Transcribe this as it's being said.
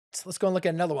So let's go and look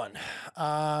at another one.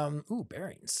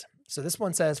 Bearings. So this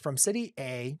one says from city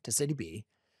A to city B,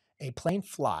 a plane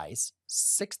flies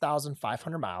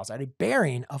 6,500 miles at a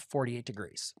bearing of 48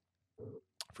 degrees.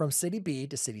 From city B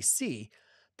to city C,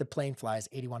 the plane flies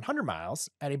 8,100 miles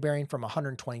at a bearing from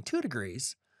 122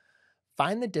 degrees.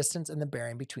 Find the distance and the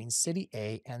bearing between city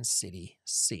A and city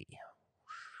C.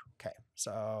 Okay,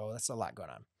 so that's a lot going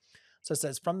on. So it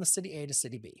says from the city A to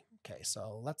city B. Okay,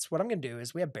 so what I'm going to do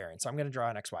is we have bearings. So I'm going to draw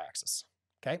an XY axis.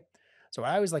 Okay, so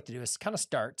what I always like to do is kind of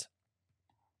start.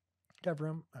 Do I have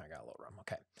room? I got a little room.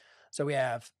 Okay, so we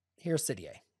have here's city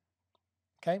A.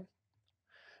 Okay,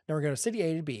 now we're going to city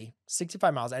A to B,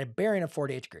 65 miles at a bearing of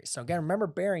 48 degrees. So again, remember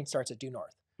bearing starts at due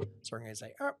north. So we're going to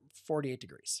say 48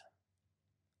 degrees.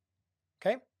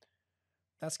 Okay,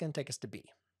 that's going to take us to B.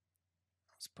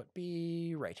 Let's put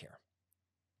B right here.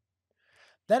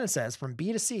 Then it says from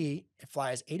B to C, it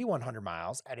flies 8,100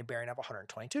 miles at a bearing of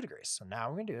 122 degrees. So now what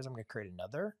I'm going to do is I'm going to create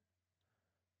another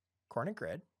coordinate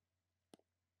grid.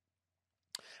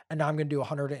 And now I'm going to do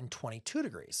 122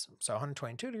 degrees. So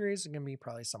 122 degrees is going to be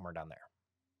probably somewhere down there.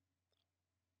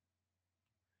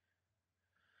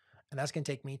 And that's going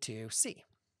to take me to C.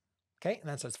 Okay, and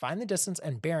then it says find the distance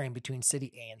and bearing between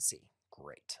city A and C.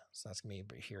 Great. So that's going to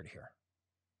be here to here.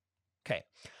 Okay,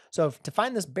 so to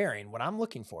find this bearing, what I'm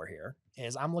looking for here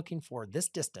is I'm looking for this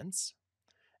distance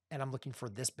and I'm looking for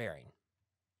this bearing.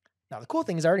 Now, the cool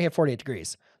thing is I already have 48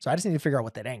 degrees, so I just need to figure out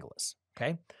what that angle is,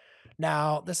 okay?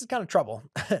 Now, this is kind of trouble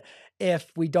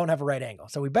if we don't have a right angle.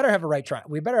 So we better have a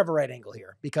right angle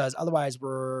here because otherwise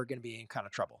we're going to be in kind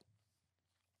of trouble.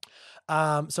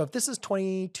 So if this is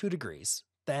 22 degrees,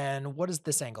 then what does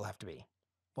this angle have to be?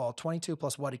 Well, 22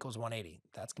 plus what equals 180?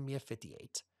 That's going to be a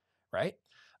 58, right?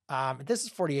 If this is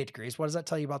 48 degrees, what does that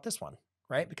tell you about this one,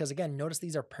 right? Because again, notice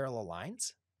these are parallel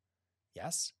lines.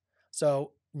 Yes.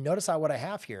 So notice how what I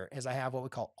have here is I have what we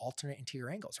call alternate interior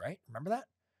angles, right? Remember that?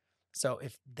 So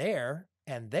if there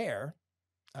and there,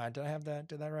 did I have that?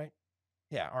 Did that right?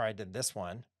 Yeah. Or I did this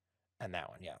one and that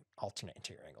one. Yeah. Alternate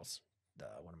interior angles.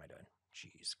 What am I doing?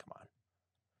 Jeez, come on.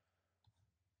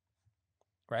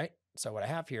 Right? So what I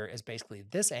have here is basically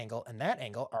this angle and that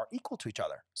angle are equal to each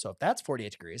other. So if that's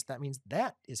 48 degrees, that means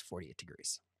that is 48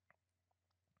 degrees.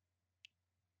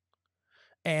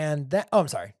 And that, I'm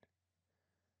sorry,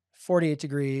 48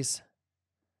 degrees.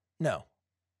 No,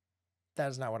 that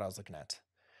is not what I was looking at.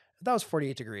 If that was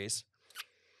 48 degrees,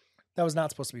 that was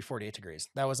not supposed to be 48 degrees.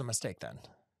 That was a mistake then.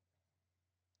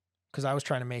 Because I was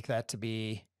trying to make that to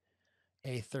be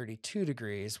a 32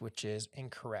 degrees, which is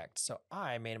incorrect. So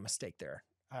I made a mistake there.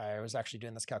 I was actually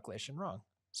doing this calculation wrong.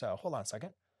 So hold on a second.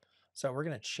 So we're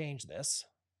going to change this.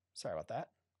 Sorry about that.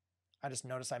 I just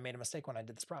noticed I made a mistake when I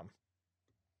did this problem.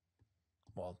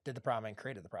 Well, did the problem and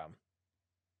created the problem.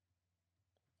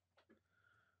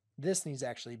 This needs to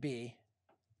actually be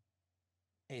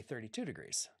a 32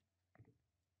 degrees.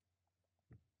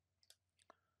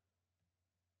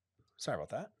 Sorry about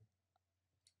that.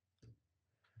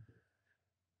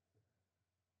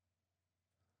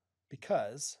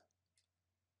 Because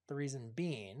the reason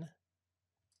being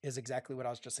is exactly what I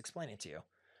was just explaining to you.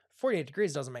 48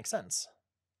 degrees doesn't make sense.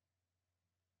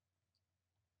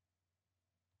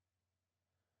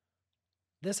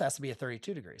 This has to be a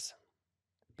 32 degrees.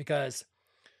 Because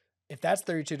if that's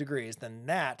 32 degrees, then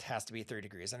that has to be 30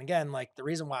 degrees. And again, like the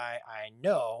reason why I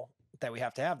know that we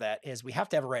have to have that is we have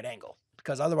to have a right angle.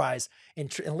 Because otherwise,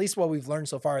 at least what we've learned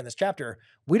so far in this chapter,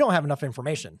 we don't have enough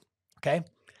information. Okay?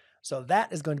 So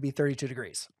that is going to be 32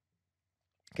 degrees.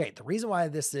 Okay, the reason why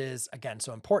this is, again,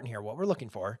 so important here, what we're looking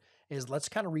for is let's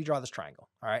kind of redraw this triangle.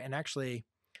 All right, and actually,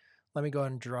 let me go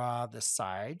and draw the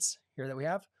sides here that we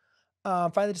have.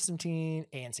 Find the distance between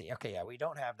A and C. Okay, yeah, we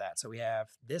don't have that. So we have,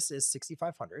 this is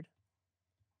 6,500.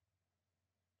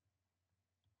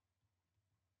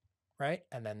 Right,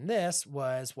 and then this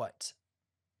was what?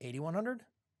 8,100?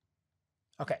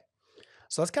 Okay,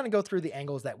 so let's kind of go through the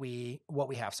angles that what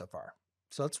we have so far.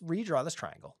 So let's redraw this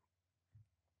triangle.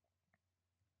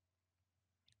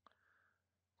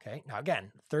 Okay, now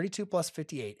again, 32 plus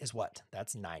 58 is what?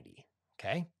 That's 90.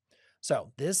 Okay,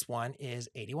 so this one is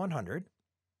 8,100.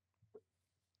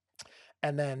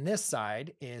 And then this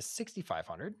side is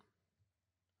 6,500.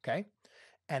 Okay,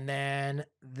 and then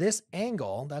this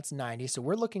angle, that's 90. So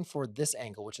we're looking for this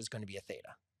angle, which is going to be a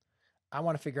theta. I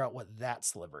want to figure out what that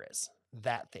sliver is,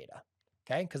 that theta.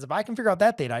 Okay, because if I can figure out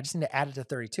that theta, I just need to add it to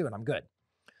 32 and I'm good.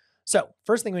 So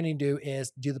first thing we need to do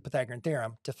is do the Pythagorean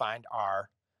theorem to find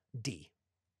our D.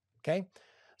 Okay,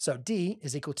 so D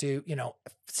is equal to,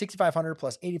 6,500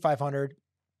 plus 8,500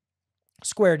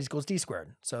 squared equals D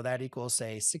squared. So that equals,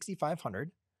 say,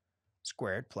 6,500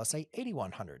 squared plus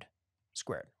 8,100.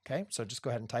 squared. Okay, so just go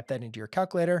ahead and type that into your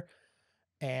calculator,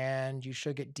 and you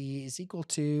should get D is equal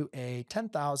to a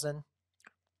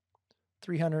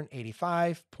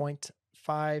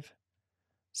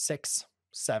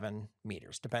 10,385.567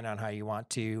 meters, depending on how you want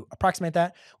to approximate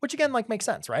that, which again, like makes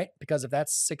sense, right? Because if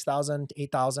that's 6,000 to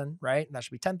 8,000, right? And that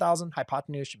should be 10,000.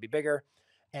 Hypotenuse should be bigger.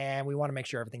 And we want to make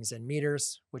sure everything's in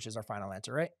meters, which is our final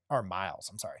answer, right? Or miles,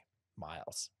 I'm sorry,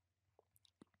 miles.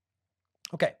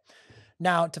 Okay,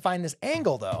 now to find this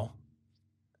angle though,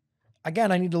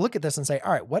 again, I need to look at this and say,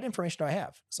 all right, what information do I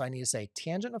have? So I need to say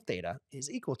tangent of theta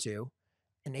is equal to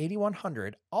an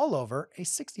 8100 all over a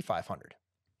 6500,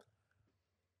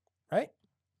 right?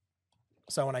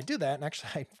 So when I do that, and actually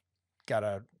I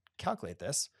gotta calculate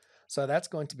this. So that's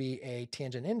going to be a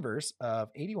tangent inverse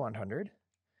of 8100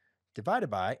 divided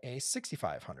by a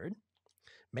 6500.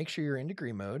 Make sure you're in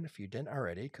degree mode if you didn't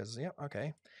already, because, yeah,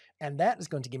 okay. And that is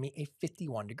going to give me a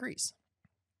 51 degrees.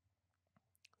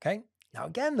 Okay. Now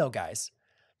again, though, guys,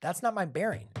 that's not my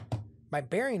bearing. My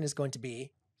bearing is going to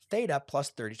be theta plus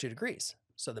 32 degrees.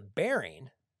 So the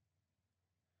bearing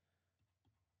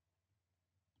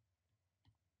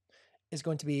is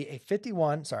going to be a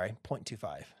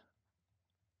 0.25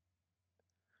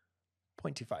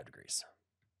 degrees.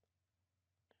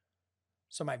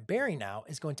 So my bearing now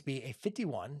is going to be a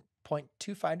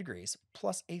 51.25 degrees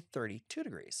plus a 32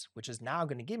 degrees, which is now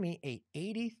going to give me a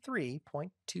 83.25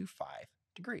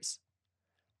 degrees.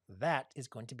 That is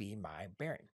going to be my bearing.